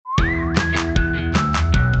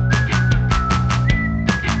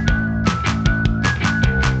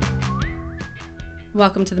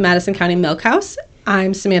Welcome to the Madison County Milk House.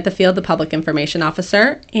 I'm Samantha Field, the Public Information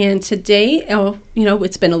Officer, and today,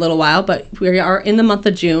 it's been a little while, but we are in the month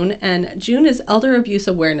of June, and June is Elder Abuse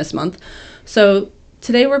Awareness Month. So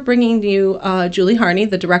today we're bringing you Julie Harney,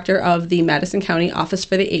 the Director of the Madison County Office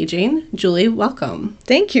for the Aging. Julie, welcome.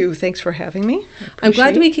 Thank you. Thanks for having me. I'm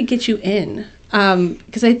glad we could get you in,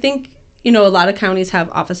 because I think a lot of counties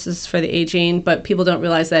have offices for the aging, but people don't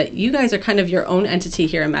realize that you guys are kind of your own entity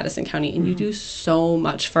here in Madison County, and you do so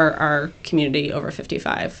much for our community over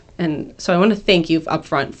 55. And so I want to thank you up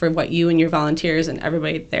front for what you and your volunteers and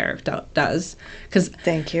everybody there does. Because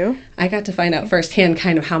thank you. I got to find out firsthand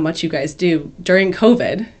kind of how much you guys do during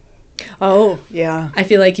COVID. Oh, yeah. I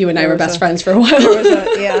feel like you and I were best friends for a while.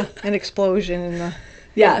 There was an explosion in the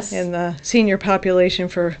the senior population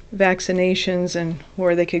for vaccinations and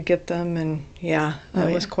where they could get them, and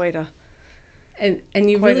was quite a and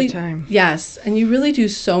you quite really a time. Yes, and you really do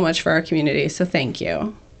so much for our community. So thank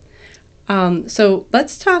you. So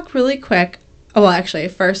let's talk really quick. Oh, well, actually,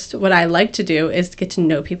 first, what I like to do is get to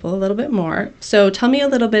know people a little bit more. So tell me a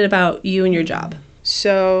little bit about you and your job.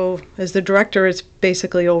 So as the director, it's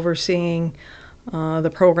basically overseeing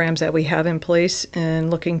the programs that we have in place and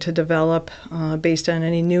looking to develop based on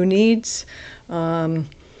any new needs,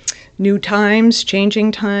 new times,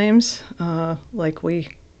 changing times, like we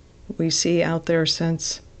see out there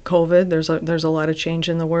since COVID. There's a lot of change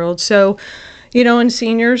in the world. So, and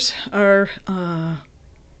seniors are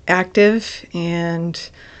active and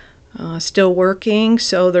still working,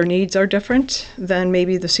 so their needs are different than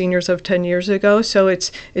maybe the seniors of 10 years ago. So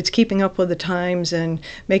it's keeping up with the times and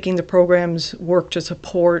making the programs work to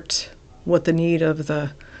support what the need of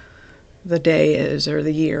the day is or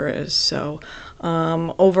the year is. So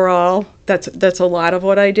overall, that's a lot of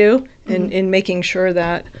what I do in making sure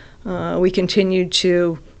that we continue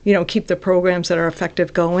to keep the programs that are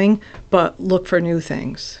effective going, but look for new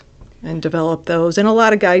things and develop those. And a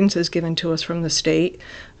lot of guidance is given to us from the state.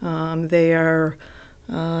 They are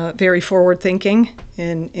very forward-thinking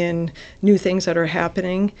in new things that are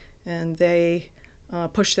happening, and they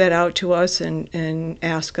push that out to us and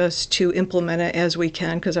ask us to implement it as we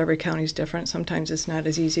can, because every county is different. Sometimes it's not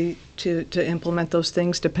as easy to implement those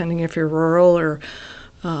things, depending if you're rural or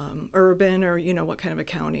urban or what kind of a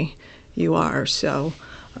county you are. So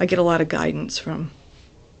I get a lot of guidance from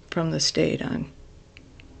the state on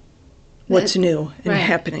what's new and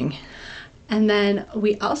happening. And then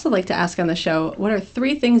we also like to ask on the show, what are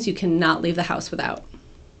 3 things you cannot leave the house without?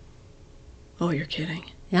 Oh, you're kidding.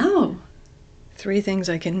 No. 3 things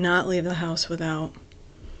I cannot leave the house without.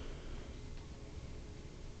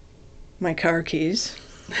 My car keys.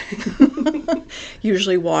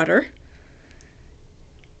 Usually water.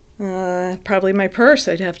 Probably my purse,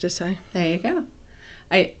 I'd have to say. There you go.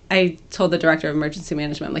 I told the Director of Emergency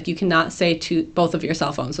Management, you cannot say both of your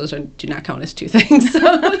cell phones. Those do not count as 2 things.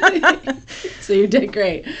 So you did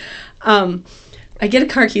great. I get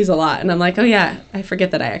car keys a lot, and I'm like, oh yeah, I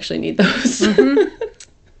forget that I actually need those.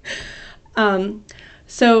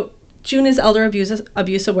 So June is Elder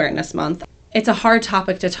Abuse Awareness Month. It's a hard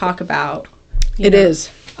topic to talk about. It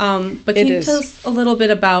is. But can you tell us a little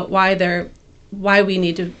bit about why we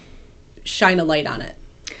need to shine a light on it?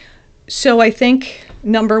 So I think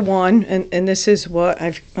number one, and this is what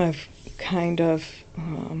I've kind of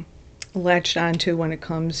latched onto when it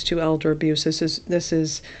comes to elder abuse. This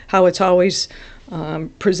is how it's always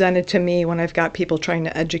presented to me when I've got people trying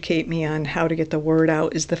to educate me on how to get the word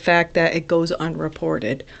out, is the fact that it goes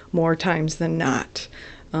unreported more times than not.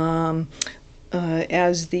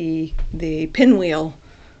 As the Pinwheel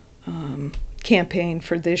campaign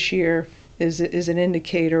for this year is an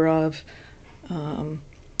indicator of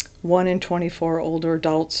 1 in 24 older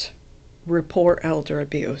adults report elder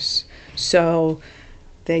abuse. So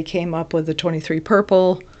they came up with the 23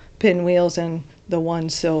 purple pinwheels and the 1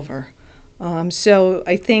 silver. So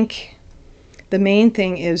I think the main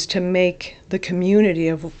thing is to make the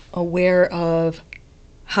community aware of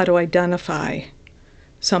how to identify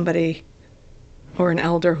somebody or an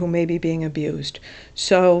elder who may be being abused.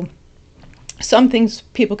 So some things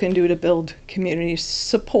people can do to build community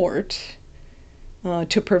support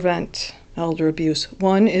to prevent elder abuse.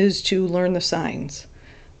 One is to learn the signs.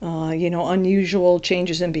 Unusual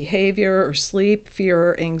changes in behavior or sleep, fear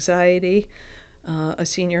or anxiety, a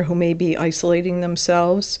senior who may be isolating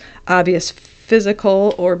themselves, obvious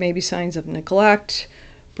physical or maybe signs of neglect,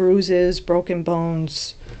 bruises, broken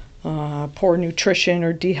bones, poor nutrition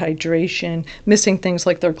or dehydration, missing things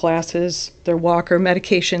like their glasses, their walker,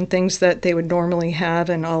 medication, things that they would normally have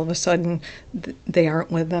and all of a sudden they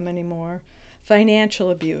aren't with them anymore.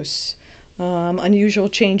 Financial abuse, unusual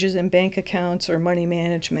changes in bank accounts or money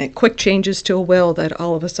management, quick changes to a will that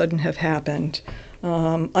all of a sudden have happened,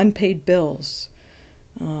 unpaid bills,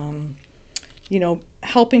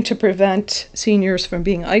 helping to prevent seniors from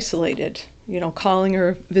being isolated, calling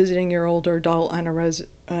or visiting your older adult on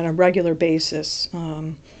a regular basis,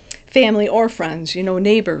 family or friends,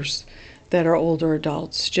 neighbors that are older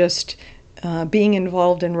adults, just being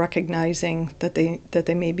involved in recognizing that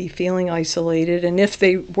they may be feeling isolated, and if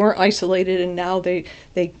they weren't isolated and now they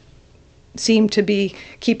seem to be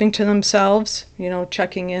keeping to themselves,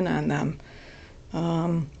 checking in on them.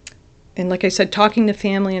 And like I said, talking to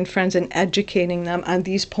family and friends and educating them on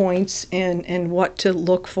these points and what to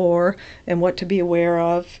look for and what to be aware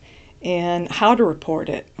of and how to report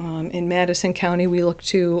it. In Madison County, we look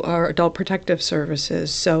to our Adult Protective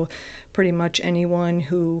Services. So pretty much anyone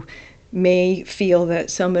who may feel that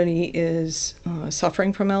somebody is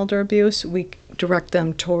suffering from elder abuse, we direct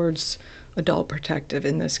them towards Adult Protective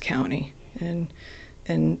in this county. And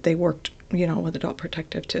they worked, with Adult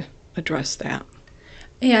Protective to address that.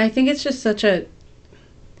 Yeah, I think it's just such a,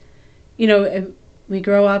 we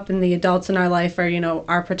grow up and the adults in our life are,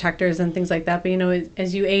 our protectors and things like that. But,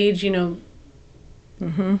 as you age,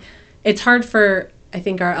 Mm-hmm. it's hard for, I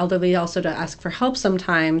think, our elderly also to ask for help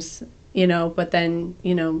sometimes, but then,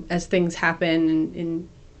 as things happen and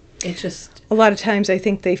it just. A lot of times I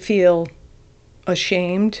think they feel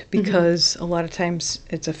ashamed because a lot of times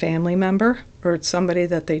it's a family member or it's somebody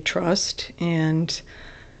that they trust, and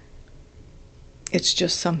it's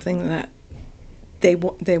just something that they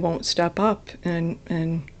won't step up and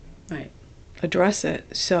Right. address it.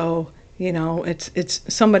 So it's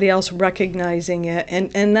somebody else recognizing it,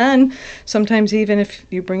 and then sometimes even if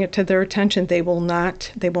you bring it to their attention, they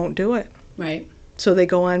won't do it. Right. So they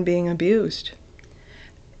go on being abused.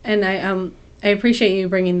 And I appreciate you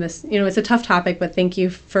bringing this. It's a tough topic, but thank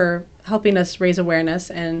you for helping us raise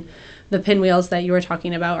awareness. And the pinwheels that you were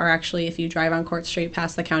talking about are actually, if you drive on Court Street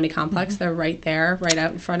past the county complex, they're right there, right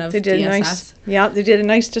out in front of DSS. They did a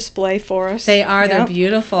nice display for us. They are. They're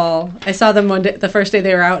beautiful. I saw them one day, the first day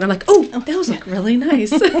they were out, and I'm like, oh, those look really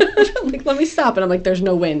nice. I'm like, let me stop. And I'm like, there's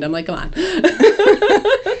no wind. I'm like, come on.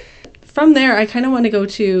 From there, I kind of want to go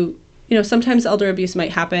to, sometimes elder abuse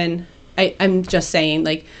might happen. I'm just saying,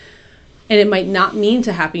 and it might not mean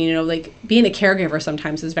to happen, being a caregiver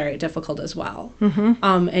sometimes is very difficult as well.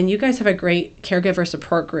 Mm-hmm. And you guys have a great caregiver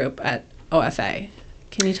support group at OFA.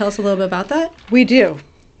 Can you tell us a little bit about that? We do.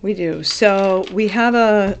 So we have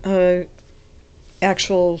a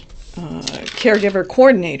actual caregiver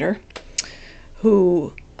coordinator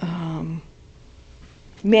who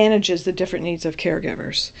manages the different needs of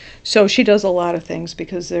caregivers. So she does a lot of things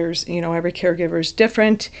because there's, every caregiver is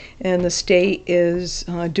different, and the state is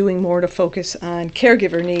doing more to focus on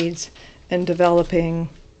caregiver needs and developing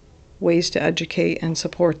ways to educate and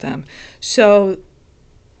support them. So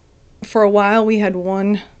for a while we had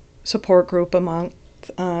one support group a month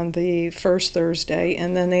on the first Thursday,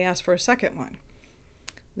 and then they asked for a second one,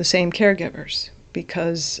 the same caregivers,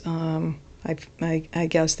 because I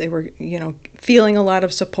guess they were, feeling a lot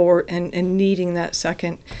of support and needing that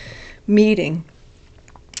second meeting.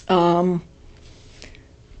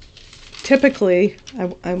 Typically,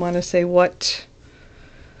 I want to say what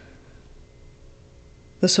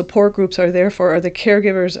the support groups are there for are the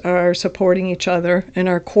caregivers are supporting each other, and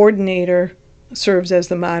our coordinator serves as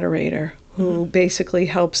the moderator, who basically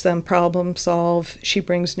helps them problem solve. She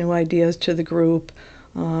brings new ideas to the group.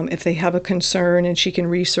 If they have a concern, and she can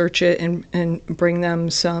research it and bring them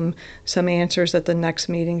some answers at the next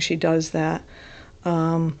meeting, she does that.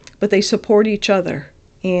 But they support each other,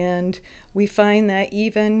 and we find that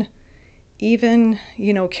even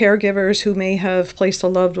caregivers who may have placed a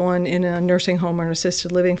loved one in a nursing home or an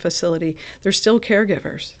assisted living facility, they're still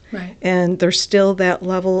caregivers. Right. And there's still that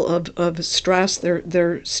level of stress.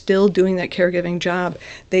 They're still doing that caregiving job.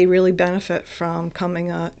 They really benefit from coming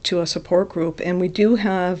to a support group. And we do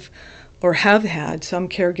have had some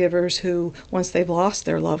caregivers who, once they've lost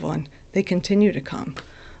their loved one, they continue to come.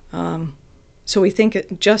 So we think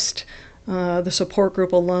the support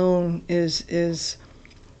group alone is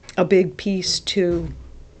a big piece to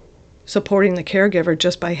supporting the caregiver,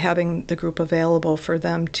 just by having the group available for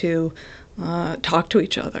them to talk to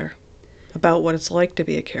each other about what it's like to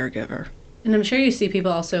be a caregiver. And I'm sure you see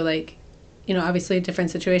people also obviously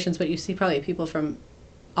different situations, but you see probably people from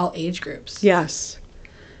all age groups. Yes.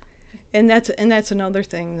 And that's another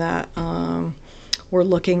thing that we're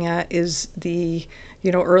looking at is the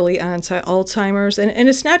early onset Alzheimer's, and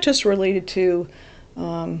it's not just related to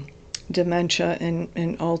dementia and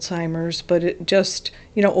Alzheimer's, but it just,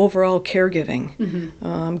 overall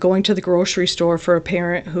caregiving. Going to the grocery store for a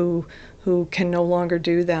parent who can no longer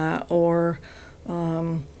do that, or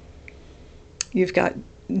you've got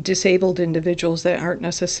disabled individuals that aren't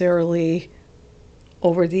necessarily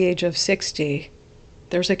over the age of 60.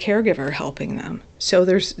 There's a caregiver helping them. So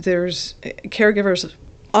there's caregivers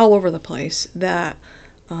all over the place that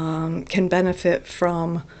can benefit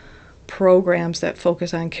from programs that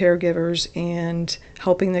focus on caregivers and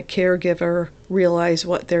helping the caregiver realize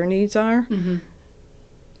what their needs are,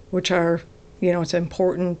 which are, it's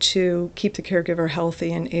important to keep the caregiver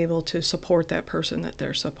healthy and able to support that person that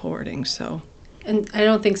they're supporting. So, and I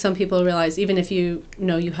don't think some people realize, even if you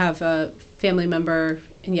have a family member,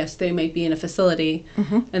 and yes, they might be in a facility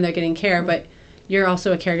and they're getting care, but you're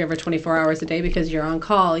also a caregiver 24 hours a day because you're on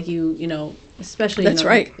call. Especially that's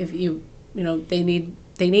right. Like if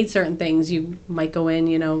they need certain things. You might go in,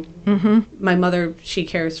 My mother, she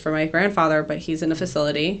cares for my grandfather, but he's in a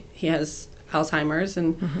facility. He has Alzheimer's,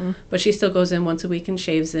 but she still goes in once a week and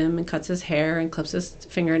shaves him and cuts his hair and clips his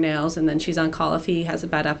fingernails, and then she's on call if he has a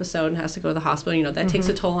bad episode and has to go to the hospital. That takes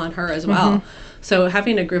a toll on her as well. So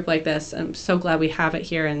having a group like this, I'm so glad we have it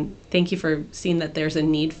here, and thank you for seeing that there's a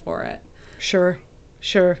need for it. Sure.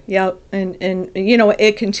 Yeah, and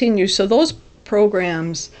it continues. So those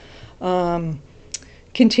programs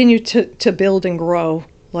continue to build and grow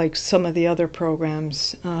like some of the other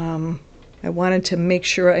programs. I wanted to make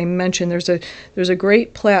sure I mentioned there's a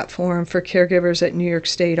great platform for caregivers at New York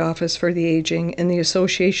State Office for the Aging and the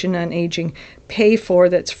Association on Aging pay for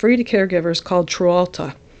that's free to caregivers called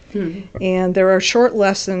TruAlta. And there are short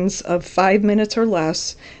lessons of 5 minutes or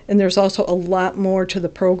less, and there's also a lot more to the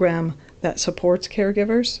program that supports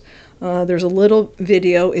caregivers. There's a little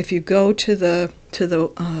video. If you go to the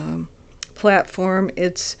platform,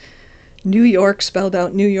 it's New York, spelled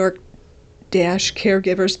out New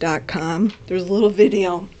York-caregivers.com. There's a little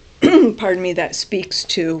video, pardon me, that speaks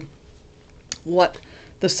to what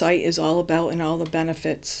the site is all about and all the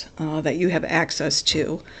benefits that you have access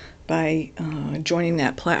to by joining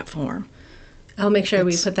that platform. I'll make sure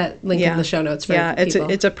we put that link in the show notes for people.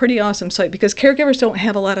 It's a pretty awesome site because caregivers don't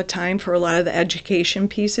have a lot of time for a lot of the education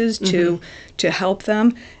pieces to help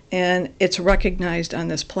them, and it's recognized on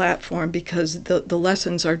this platform because the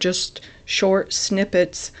lessons are just short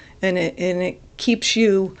snippets, and it keeps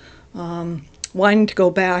you wanting to go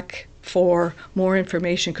back for more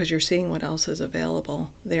information because you're seeing what else is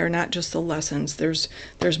available. They are not just the lessons. There's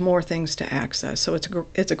more things to access. So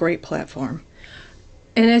it's a great platform.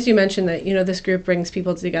 And as you mentioned that, this group brings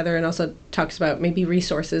people together and also talks about maybe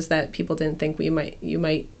resources that people didn't think you might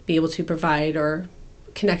be able to provide or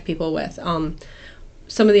connect people with.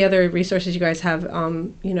 Some of the other resources you guys have,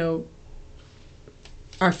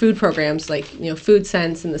 are food programs like, Food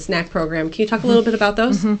Sense and the snack program. Can you talk a little bit about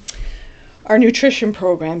those? Our nutrition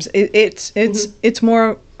programs, it's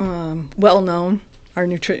more well known. Our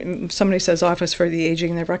somebody says Office for the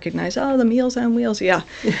Aging, they recognize, the Meals on Wheels. Yeah,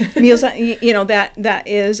 Meals on, that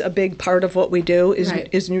is a big part of what we do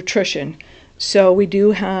is nutrition. So we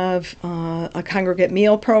do have a congregate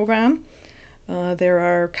meal program. There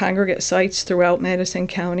are congregate sites throughout Madison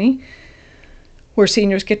County where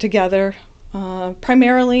seniors get together,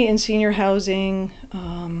 primarily in senior housing.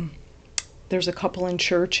 There's a couple in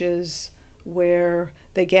churches where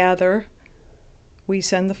they gather. We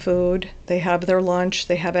send the food, they have their lunch,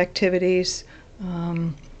 they have activities,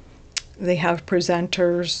 they have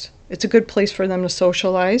presenters. It's a good place for them to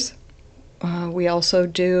socialize. We also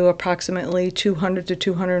do approximately 200 to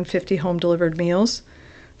 250 home delivered meals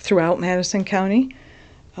throughout Madison County.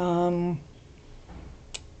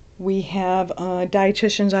 We have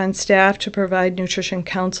dietitians on staff to provide nutrition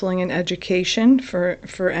counseling and education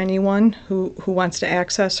for anyone who wants to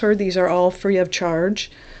access her. These are all free of charge.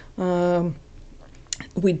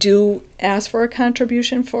 We do ask for a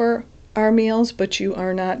contribution for our meals, but you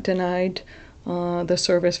are not denied the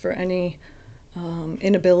service for any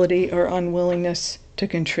inability or unwillingness to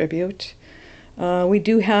contribute. We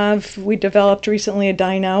developed recently a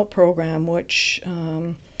Dine Out program, which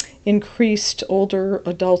increased older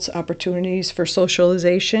adults' opportunities for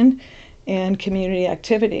socialization and community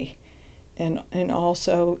activity, and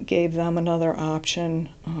also gave them another option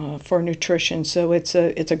for nutrition. So it's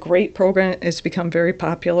a great program. It's become very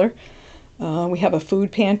popular. We have a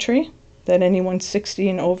food pantry that anyone 60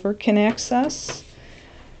 and over can access.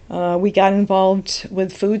 We got involved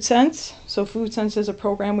with Food Sense. So Food Sense is a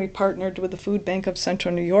program we partnered with the Food Bank of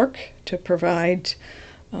Central New York to provide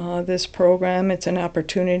this program. It's an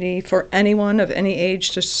opportunity for anyone of any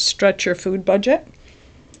age to stretch your food budget.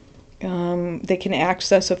 They can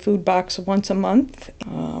access a food box once a month,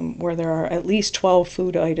 where there are at least 12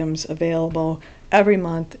 food items available every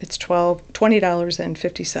month. It's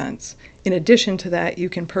 $20.50. In addition to that, you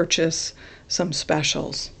can purchase some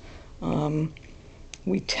specials.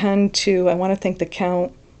 We tend to, I want to think the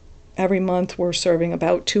count, every month we're serving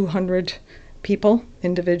about 200 people,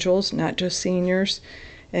 individuals, not just seniors.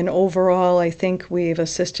 And overall, I think we've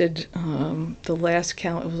assisted, the last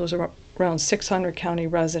count, it was around 600 county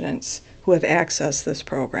residents who have accessed this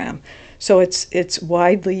program. So it's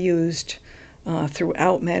widely used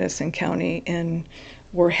throughout Madison County, and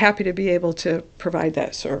we're happy to be able to provide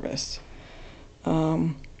that service.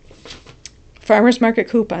 Farmers Market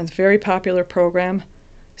coupons, very popular program.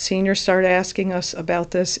 Seniors started asking us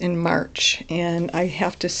about this in March, and I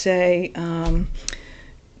have to say,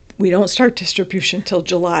 we don't start distribution till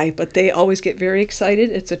July, but they always get very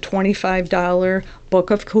excited. It's a $25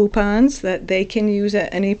 book of coupons that they can use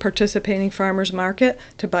at any participating farmers market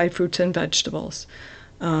to buy fruits and vegetables.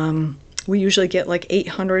 We usually get like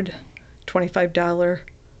 800 $25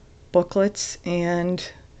 booklets,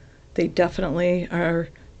 and they definitely are,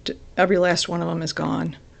 every last one of them is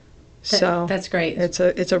gone. So that's great. It's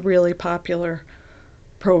a really popular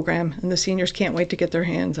program, and the seniors can't wait to get their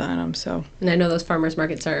hands on them. So, and I know those farmers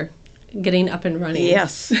markets are getting up and running.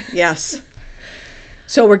 Yes, yes.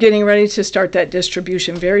 So we're getting ready to start that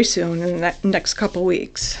distribution very soon, in the next couple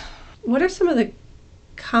weeks. What are some of the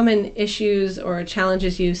common issues or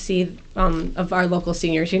challenges you see of our local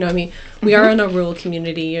seniors? You know, I mean, we are in a rural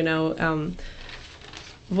community. You know,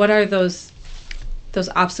 what are those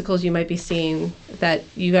obstacles you might be seeing that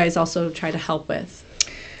you guys also try to help with?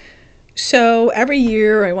 So every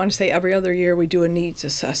year, I want to say every other year, we do a needs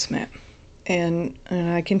assessment. And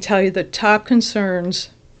I can tell you the top concerns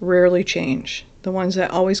rarely change. The ones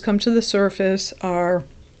that always come to the surface are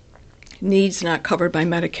needs not covered by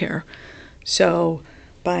Medicare. So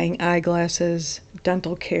buying eyeglasses,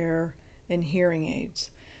 dental care, and hearing aids.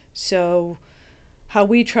 So how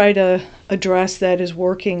we try to address that is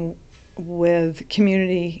working with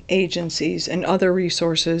community agencies and other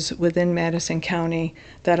resources within Madison County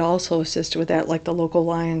that also assist with that, like the local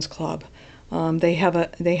Lions Club. They have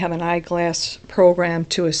an eyeglass program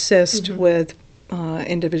to assist with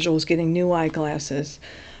individuals getting new eyeglasses.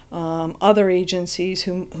 Other agencies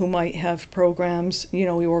who might have programs, you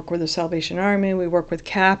know, we work with the Salvation Army, we work with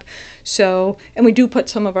CAP. So, and we do put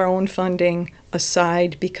some of our own funding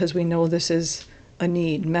aside because we know this is a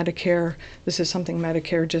need. Medicare, this is something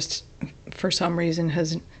Medicare just for some reason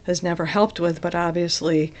has never helped with, but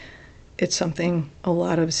obviously it's something a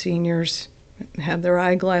lot of seniors have their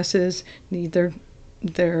eyeglasses, need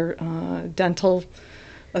their dental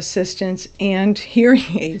assistance and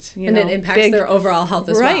hearing aids. And it impacts their overall health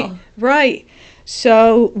as well. Right.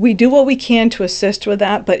 So we do what we can to assist with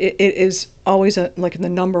that, but it is always like the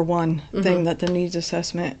number one thing that the needs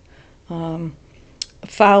assessment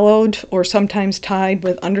followed or sometimes tied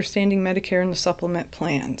with understanding Medicare and the supplement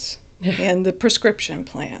plans and the prescription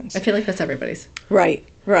plans. I feel like that's everybody's. Right.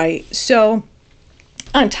 So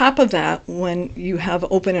on top of that, when you have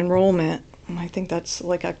open enrollment, I think that's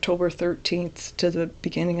like October 13th to the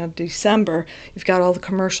beginning of December, you've got all the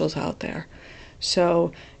commercials out there.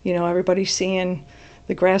 So, you know, everybody's seeing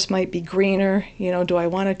the grass might be greener, you know, do I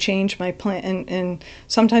want to change my plan? And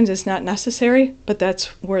sometimes it's not necessary, but that's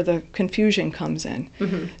where the confusion comes in.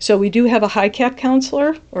 So we do have a HICAP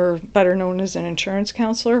counselor, or better known as an insurance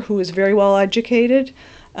counselor, who is very well educated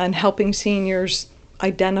on helping seniors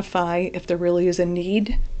identify if there really is a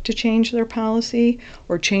need to change their policy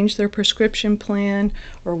or change their prescription plan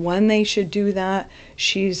or when they should do that.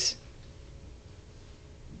 She's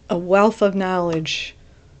a wealth of knowledge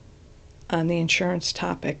on the insurance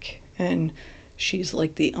topic, and she's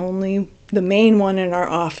like the main one in our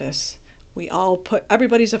office.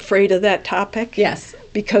 Everybody's afraid of that topic. Yes.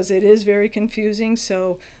 Because it is very confusing.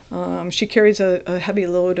 So she carries a heavy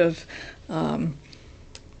load of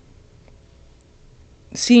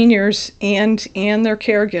seniors and their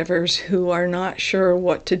caregivers who are not sure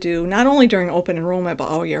what to do, not only during open enrollment, but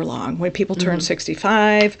all year long. When people turn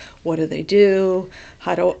 65, what do they do?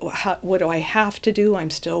 What do I have to do? I'm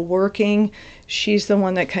still working. She's the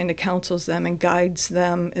one that kind of counsels them and guides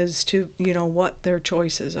them as to, you know, what their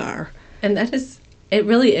choices are. And it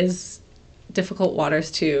really is difficult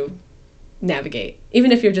waters to navigate.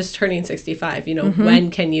 Even if you're just turning 65, you know,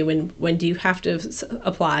 when can you and when do you have to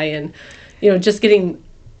apply? And you know, just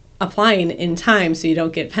applying in time so you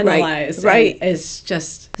don't get penalized. Right. Is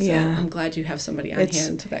just, so yeah. I'm glad you have somebody on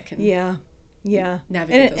hand that can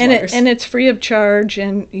navigate those waters. And it's free of charge,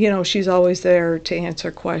 and, you know, she's always there to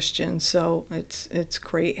answer questions. So it's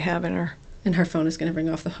great having her. And her phone is going to ring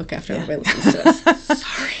off the hook after everybody listens to this.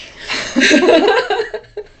 Sorry.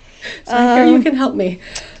 So here you can help me.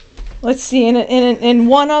 Let's see. And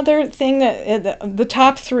one other thing that the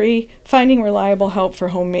top three: finding reliable help for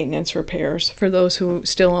home maintenance repairs for those who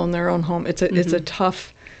still own their own home. It's a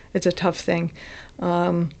tough thing.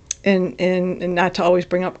 And not to always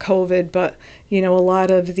bring up COVID, but a lot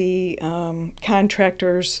of the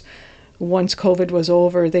contractors, once COVID was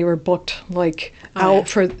over, they were booked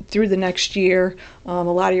through the next year. A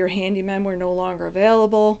lot of your handymen were no longer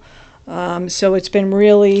available, so it's been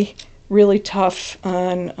really, really tough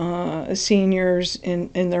on seniors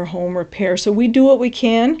in their home repair. So we do what we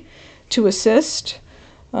can to assist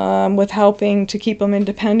with helping to keep them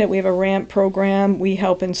independent. We have a ramp program. We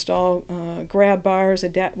help install grab bars.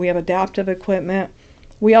 We have adaptive equipment.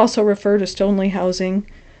 We also refer to Stoneleigh Housing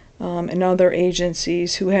and other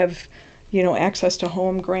agencies who have, access to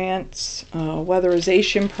home grants,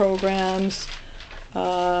 weatherization programs.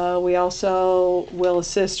 We also will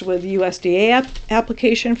assist with USDA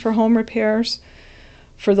application for home repairs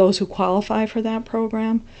for those who qualify for that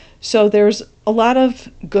program. So there's a lot of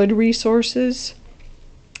good resources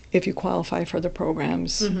if you qualify for the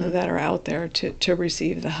programs that are out there to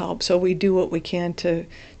receive the help. So we do what we can to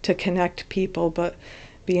connect people, but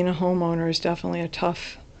being a homeowner is definitely a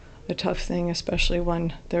tough thing, especially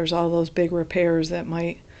when there's all those big repairs that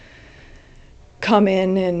might come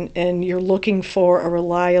in and you're looking for a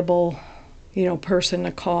reliable, person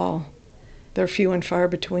to call. They're few and far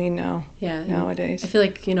between nowadays. I feel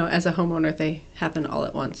like, as a homeowner, they happen all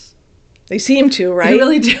at once. They seem to, right? They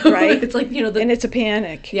really do. Right? It's like, and it's a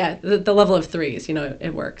panic. Yeah, the level of threes,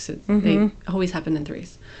 it works. They always happen in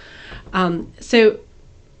threes. So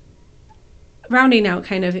rounding out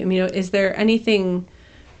kind of, is there anything,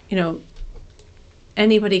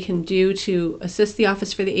 anybody can do to assist the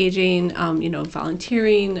Office for the Aging,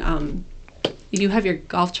 volunteering? You have your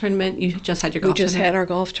golf tournament. You just had your golf tournament. We just had our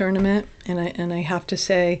golf tournament, and I have to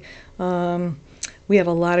say, we have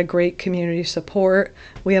a lot of great community support.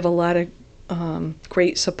 We have a lot of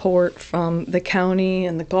great support from the county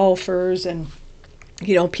and the golfers and,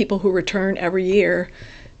 people who return every year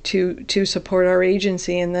to support our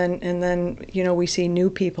agency. And then we see new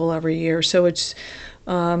people every year. So it's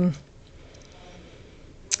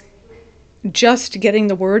just getting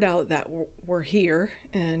the word out that we're here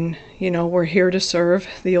and, we're here to serve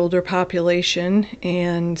the older population.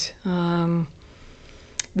 And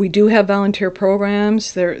we do have volunteer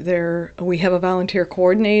programs. We have a volunteer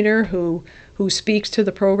coordinator who speaks to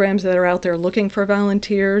the programs that are out there looking for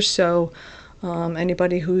volunteers. So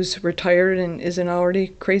anybody who's retired and isn't already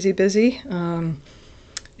crazy busy,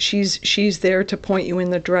 she's there to point you in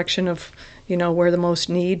the direction of, where the most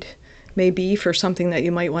need may be for something that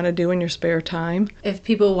you might want to do in your spare time. If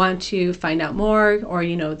people want to find out more, or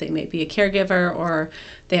they may be a caregiver, or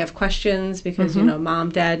they have questions because mom,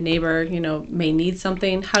 dad, neighbor may need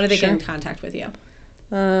something, how do they get in contact with you?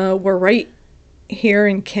 We're right here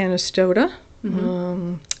in Canastota,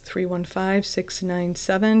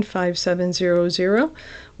 315-697-5700.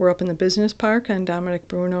 We're up in the business park on Dominic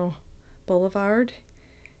Bruno Boulevard,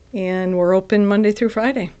 and we're open Monday through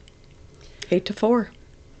Friday, 8 to 4.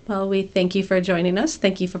 Well, we thank you for joining us.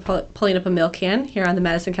 Thank you for pulling up a milk can here on the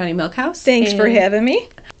Madison County Milk House. Thanks for having me.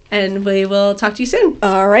 And we will talk to you soon.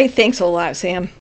 All right. Thanks a lot, Sam.